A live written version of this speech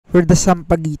Where the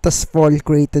Sampaguitas Fall,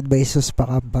 created by Jesus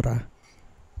Pacampara.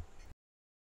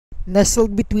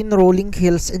 Nestled between rolling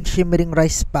hills and shimmering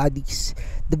rice paddies,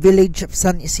 the village of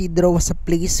San Isidro was a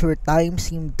place where time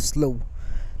seemed to slow.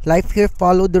 Life here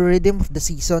followed the rhythm of the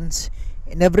seasons,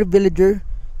 and every villager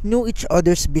knew each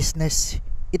other's business.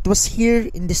 It was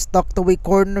here, in this tucked-away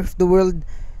corner of the world,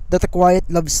 that a quiet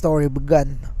love story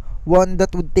began, one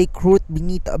that would take root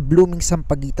beneath a blooming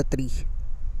Sampaguita tree.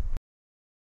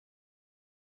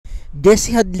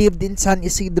 Jesse had lived in San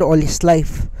Isidro all his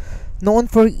life. Known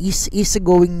for his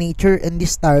easygoing nature and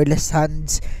his tireless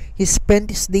hands, he spent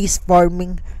his days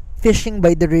farming, fishing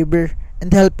by the river,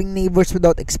 and helping neighbors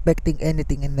without expecting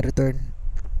anything in return.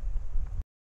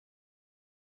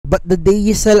 But the day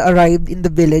Yselle arrived in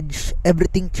the village,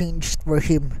 everything changed for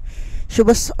him. She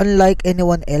was unlike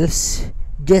anyone else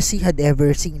Jesse had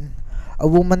ever seen. A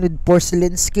woman with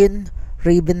porcelain skin,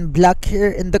 raven black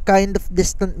hair, and the kind of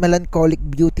distant melancholic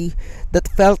beauty that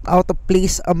felt out of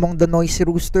place among the noisy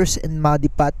roosters and muddy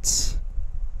paths.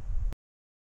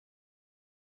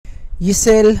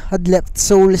 Yselle had left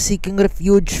Seoul seeking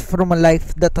refuge from a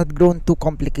life that had grown too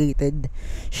complicated.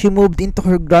 She moved into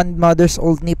her grandmother's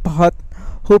old nipa hut,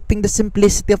 hoping the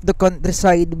simplicity of the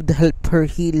countryside would help her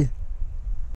heal.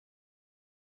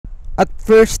 At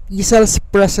first, Yselle's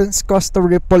presence caused a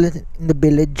ripple in the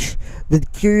village,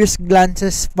 with curious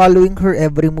glances following her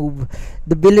every move.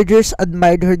 The villagers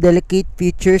admired her delicate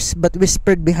features but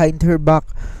whispered behind her back,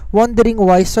 wondering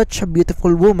why such a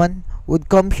beautiful woman would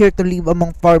come here to live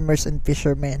among farmers and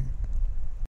fishermen.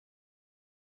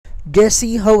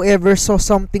 Jessie, however, saw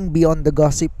something beyond the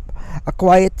gossip, a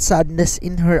quiet sadness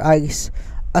in her eyes,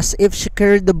 as if she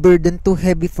carried a burden too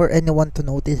heavy for anyone to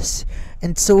notice,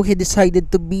 and so he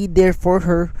decided to be there for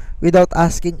her without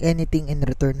asking anything in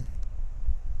return.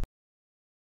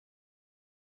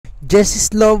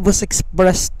 Jessie's love was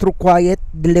expressed through quiet,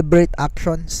 deliberate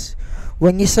actions.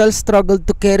 When Yselle struggled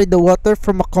to carry the water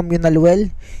from a communal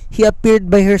well, he appeared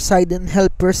by her side and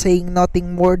helped her, saying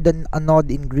nothing more than a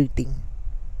nod in greeting.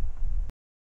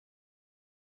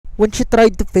 When she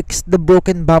tried to fix the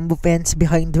broken bamboo fence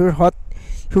behind her hut,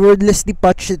 he wordlessly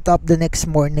patched it up the next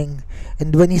morning,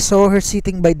 and when he saw her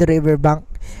sitting by the riverbank,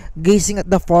 gazing at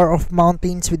the far-off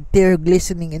mountains with tears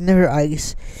glistening in her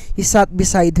eyes, he sat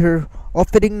beside her,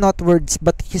 offering not words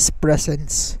but his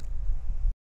presence.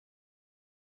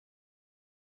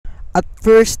 At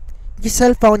first,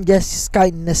 Yselle found Jessie's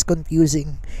kindness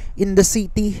confusing. In the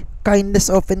city, kindness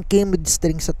often came with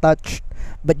strings attached,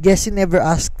 but Jessie never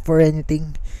asked for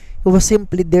anything. He was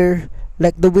simply there,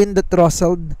 like the wind that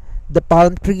rustled, the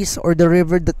palm trees, or the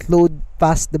river that flowed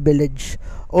past the village,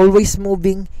 always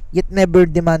moving yet never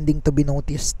demanding to be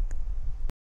noticed.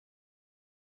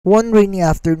 One rainy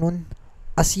afternoon,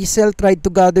 as Yselle tried to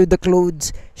gather the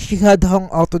clothes she had hung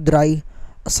out to dry,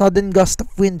 a sudden gust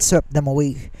of wind swept them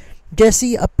away.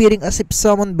 Jessie, appearing as if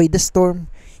summoned by the storm,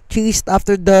 chased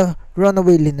after the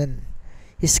runaway linen.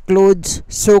 His clothes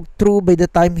soaked through by the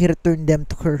time he returned them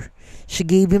to her. She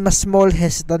gave him a small,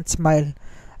 hesitant smile,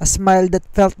 a smile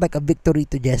that felt like a victory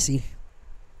to Jessie.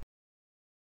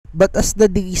 But as the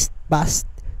days passed,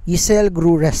 Yselle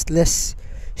grew restless.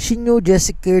 She knew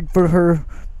Jessie cared for her,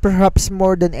 perhaps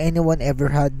more than anyone ever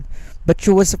had, but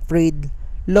she was afraid.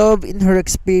 Love, in her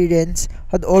experience,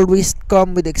 had always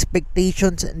come with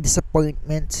expectations and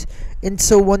disappointments, and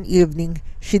so one evening,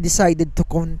 she decided to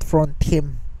confront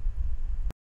him.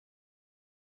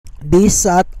 They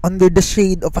sat under the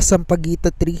shade of a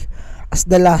Sampaguita tree as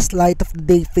the last light of the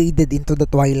day faded into the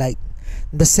twilight.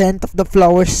 The scent of the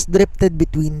flowers drifted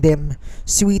between them,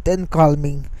 sweet and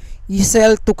calming.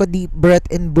 Yselle took a deep breath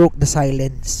and broke the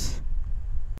silence.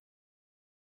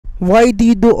 "Why do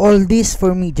you do all this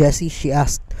for me, Jessie?" she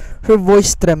asked, her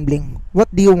voice trembling. "What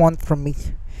do you want from me?"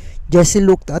 Jessie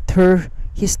looked at her,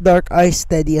 his dark eyes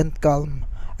steady and calm.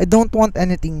 "I don't want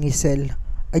anything, Yselle.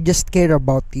 I just care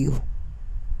about you."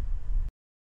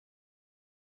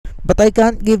 "But I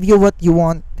can't give you what you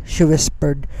want," she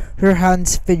whispered, her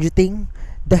hands fidgeting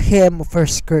the hem of her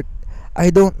skirt. "I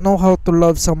don't know how to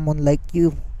love someone like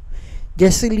you."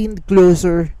 Jessie leaned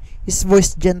closer, his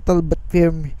voice gentle but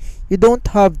firm. "You don't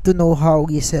have to know how,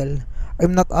 Yselle.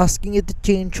 I'm not asking you to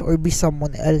change or be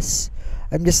someone else.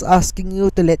 I'm just asking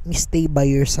you to let me stay by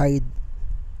your side."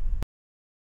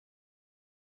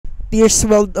 Tears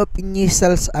welled up in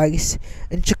Yselle's eyes,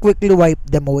 and she quickly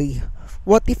wiped them away.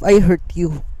 "What if I hurt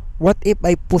you? What if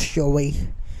I push you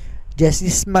away?" Jessie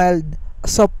smiled, a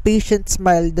soft, patient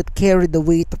smile that carried the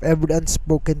weight of every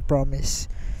unspoken promise.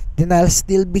 "Then I'll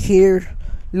still be here.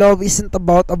 Love isn't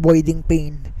about avoiding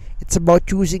pain. It's about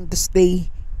choosing to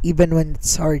stay, even when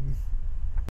it's hard."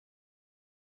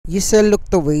 Yselle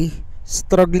looked away,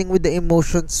 struggling with the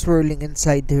emotions swirling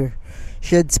inside her.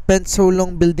 She had spent so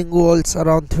long building walls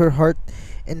around her heart,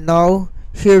 and now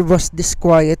here was this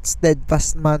quiet,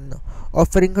 steadfast man,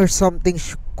 offering her something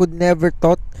she could never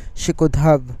thought she could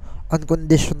have: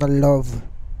 unconditional love.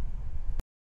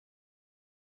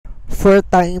 For a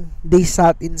time, they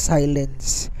sat in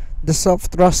silence, the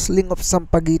soft rustling of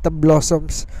Sampaguita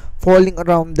blossoms falling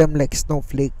around them like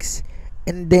snowflakes.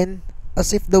 And then,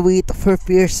 as if the weight of her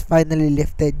fears finally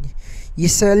lifted,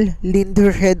 Yselle leaned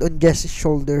her head on Jessie's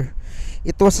shoulder.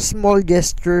 It was a small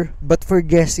gesture, but for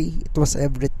Jessie, it was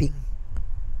everything.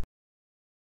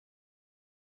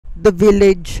 The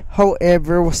village,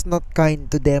 however, was not kind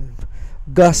to them.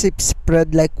 Gossip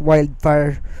spread like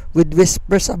wildfire, with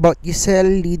whispers about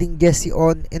Yselle leading Jessie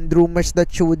on and rumors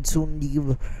that she would soon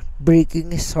leave,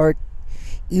 breaking his heart.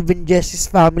 Even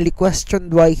Jessie's family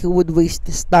questioned why he would waste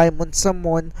his time on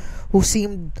someone who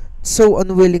seemed so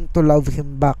unwilling to love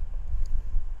him back.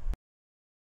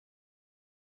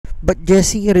 But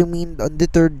Jessie remained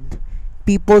undeterred.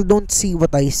 "People don't see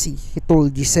what I see," he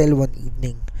told Yselle one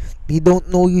evening. "They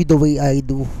don't know you the way I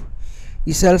do."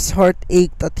 Yselle's heart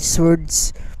ached at his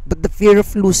words, but the fear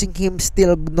of losing him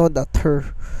still gnawed at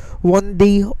her. One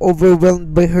day,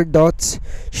 overwhelmed by her doubts,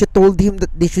 she told him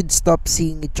that they should stop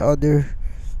seeing each other.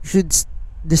 "You should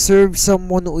deserve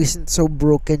someone who isn't so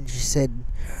broken," she said,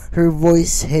 her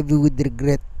voice heavy with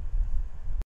regret.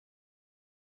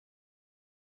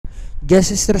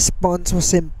 Jess's response was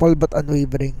simple but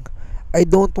unwavering. "I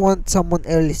don't want someone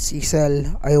else,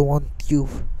 Yselle. I want you."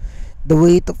 The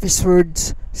weight of his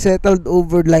words settled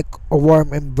over like a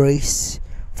warm embrace.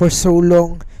 For so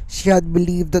long, she had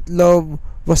believed that love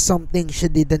was something she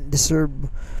didn't deserve.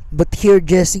 But here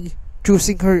Jessie,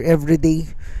 choosing her every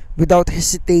day, without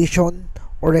hesitation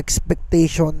or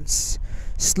expectations,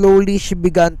 slowly she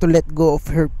began to let go of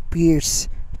her fears,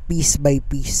 piece by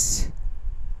piece.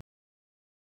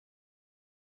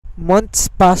 Months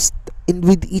passed, and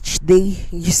with each day,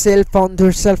 Yselle found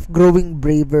herself growing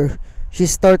braver. She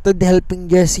started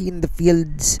helping Jessie in the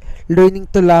fields,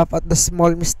 learning to laugh at the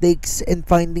small mistakes and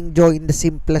finding joy in the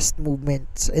simplest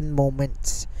movements and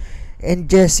moments.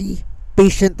 And Jessie,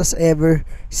 patient as ever,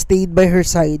 stayed by her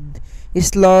side,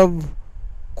 his love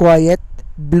quiet,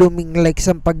 blooming like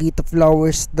Sampaguita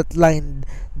flowers that lined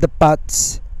the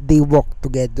paths they walked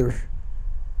together.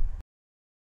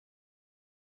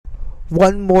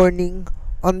 One morning,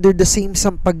 under the same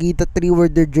Sampaguita tree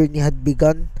where their journey had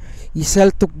begun,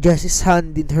 Yselle took Jessie's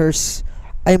hand in hers.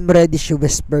 "I'm ready," she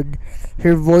whispered,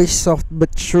 her voice soft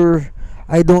but sure.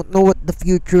 "I don't know what the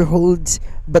future holds,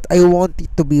 but I want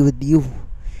it to be with you."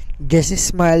 Jessie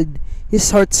smiled,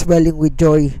 his heart swelling with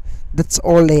joy. "That's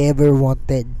all I ever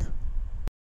wanted."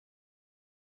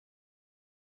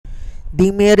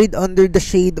 They married under the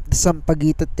shade of the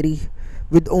Sampaguita tree,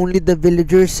 with only the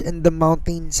villagers and the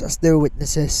mountains as their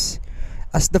witnesses.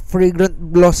 As the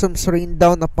fragrant blossoms rained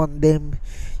down upon them,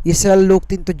 Yselle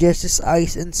looked into Jess's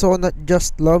eyes and saw not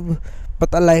just love,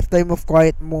 but a lifetime of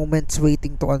quiet moments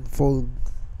waiting to unfold.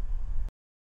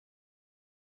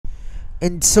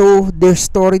 And so, their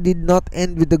story did not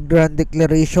end with a grand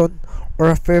declaration or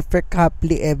a perfect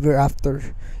happily ever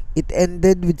after. It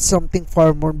ended with something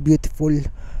far more beautiful,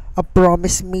 a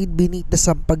promise made beneath the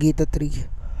Sampaguita tree,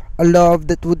 a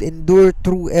love that would endure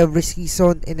through every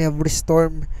season and every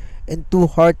storm, and two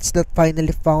hearts that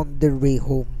finally found their way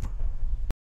home.